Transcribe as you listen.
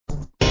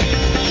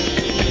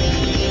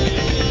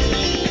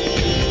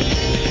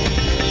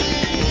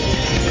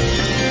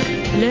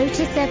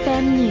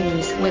SAFM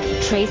News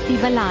with Tracy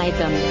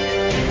Valaydham.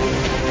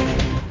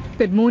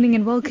 Good morning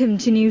and welcome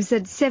to News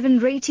at 7.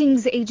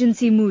 Ratings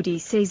agency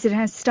Moody's says it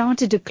has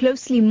started to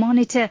closely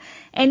monitor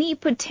any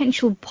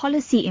potential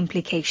policy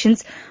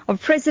implications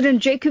of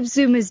President Jacob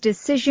Zuma's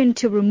decision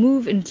to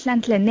remove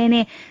Nhlanhla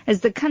Nene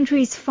as the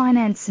country's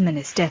finance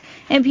minister.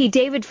 MP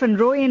David van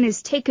Rooyen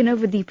has taken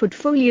over the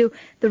portfolio.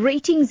 The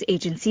ratings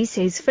agency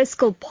says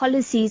fiscal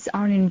policies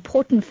are an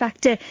important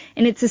factor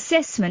in its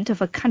assessment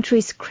of a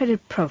country's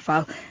credit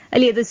profile.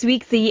 Earlier this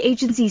week, the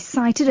agency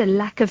cited a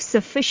lack of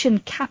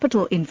sufficient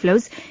capital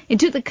inflows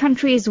into the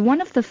country as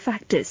one of the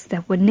factors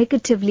that were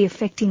negatively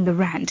affecting the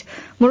rand.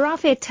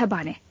 Morafe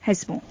Tabane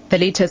has more. The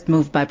latest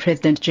move by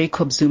President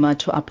Jacob Zuma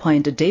to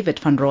appoint David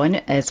van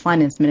Rooyen as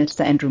finance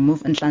minister and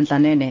remove Nhlanhla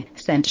Nene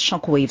sent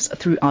shockwaves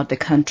throughout the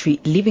country,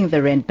 leaving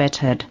the rand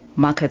battered.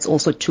 Markets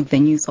also took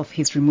the news of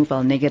his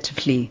removal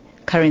negatively.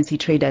 Currency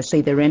traders say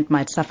the rand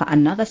might suffer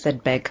another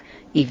setback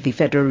if the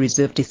Federal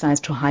Reserve decides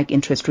to hike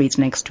interest rates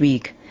next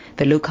week.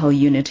 The local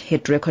unit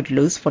hit record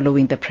lows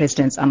following the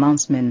president's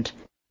announcement.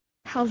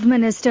 Health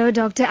Minister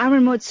Dr.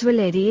 Aaron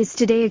Motsoaledi is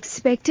today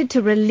expected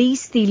to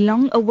release the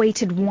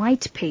long-awaited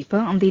white paper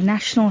on the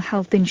national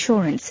health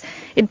insurance.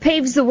 It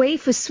paves the way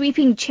for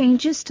sweeping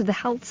changes to the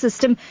health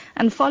system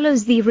and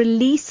follows the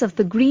release of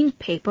the green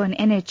paper on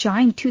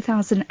NHI in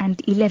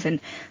 2011.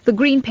 The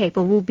green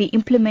paper will be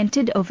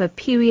implemented over a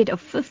period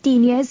of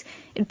 15 years.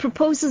 It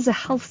proposes a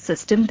health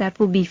system that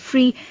will be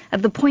free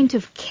at the point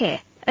of care.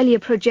 Earlier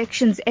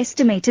projections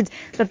estimated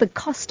that the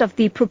cost of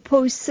the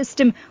proposed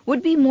system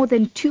would be more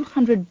than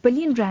 200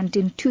 billion rand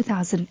in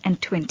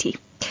 2020.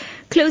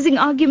 Closing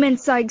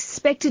arguments are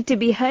expected to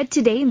be heard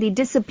today in the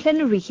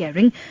disciplinary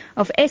hearing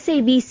of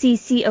SABC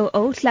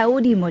COO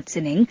Hlaudi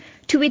Motsoeneng.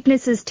 Two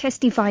witnesses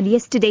testified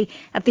yesterday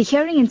at the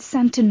hearing in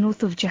Sandton,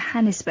 north of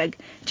Johannesburg.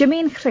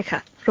 Jermaine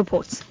Grega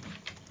reports.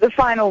 The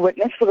final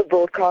witness for the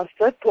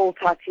broadcaster, Paul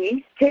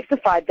Tati,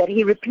 testified that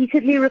he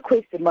repeatedly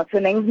requested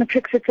Motsoeneng's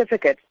matric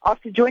certificate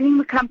after joining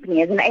the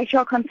company as an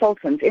HR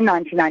consultant in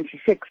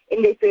 1996.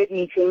 In their third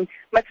meeting,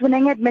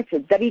 Motsoeneng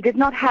admitted that he did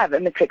not have a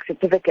matric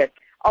certificate.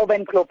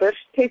 Alban Kloppers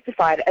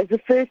testified as the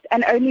first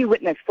and only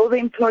witness for the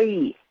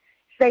employee,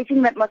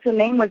 stating that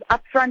Motsoeneng was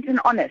upfront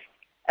and honest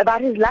about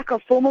his lack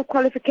of formal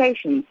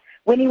qualifications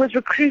when he was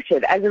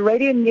recruited as a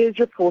radio news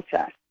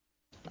reporter.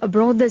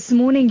 Abroad this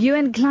morning,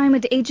 UN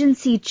Climate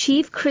Agency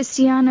Chief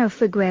Cristiano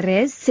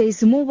Figueres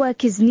says more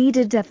work is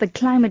needed at the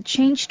climate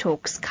change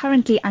talks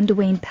currently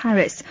underway in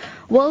Paris.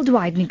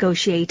 Worldwide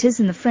negotiators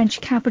in the French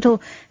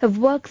capital have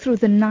worked through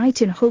the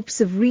night in hopes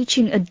of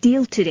reaching a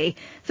deal today.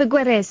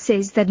 Figueres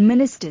says that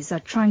ministers are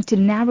trying to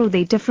narrow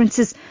their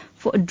differences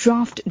for a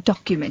draft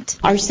document.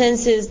 Our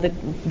sense is the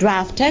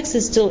draft text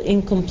is still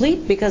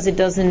incomplete because it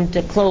doesn't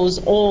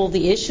close all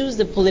the issues,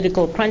 the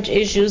political crunch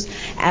issues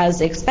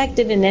as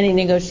expected, and any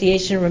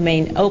negotiation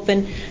remain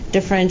open.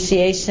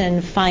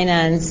 Differentiation,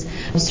 finance,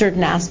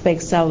 certain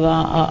aspects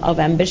of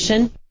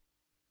ambition.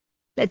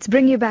 Let's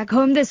bring you back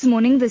home this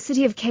morning. The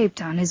city of Cape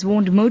Town has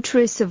warned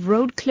motorists of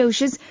road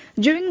closures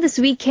during this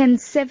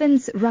weekend's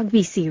Sevens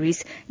rugby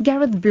series.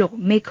 Gareth Bloor,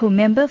 MECO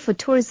member for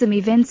tourism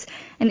events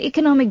and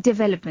economic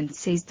development,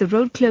 says the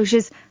road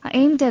closures are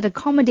aimed at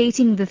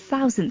accommodating the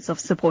thousands of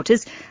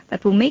supporters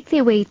that will make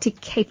their way to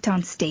Cape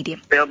Town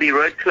Stadium. There'll be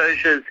road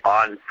closures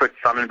on Fritz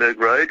Sonnenberg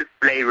Road,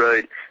 Play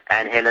Road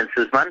and Helen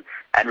Suzman,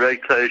 and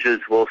road closures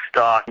will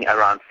start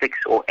around 6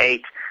 or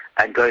 8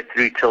 and go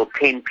through till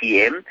 10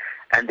 p.m.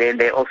 And then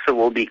there also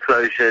will be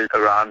closures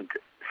around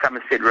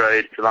Somerset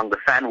Road along the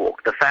Fan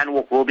Walk. The Fan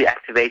Walk will be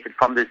activated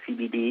from the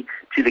CBD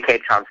to the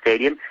Cape Town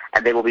Stadium,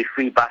 and there will be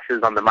free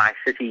buses on the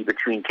MyCity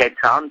between Cape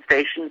Town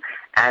Station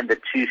and the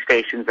two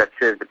stations that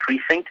serve the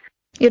precinct.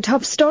 Your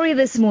top story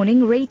this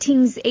morning,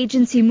 ratings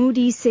agency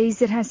Moody's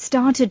says it has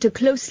started to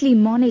closely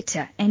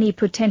monitor any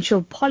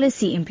potential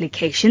policy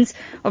implications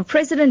of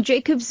President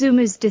Jacob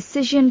Zuma's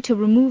decision to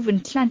remove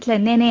Nhlanhla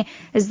Nene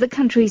as the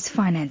country's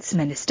finance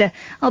minister.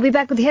 I'll be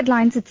back with the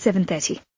headlines at 7:30.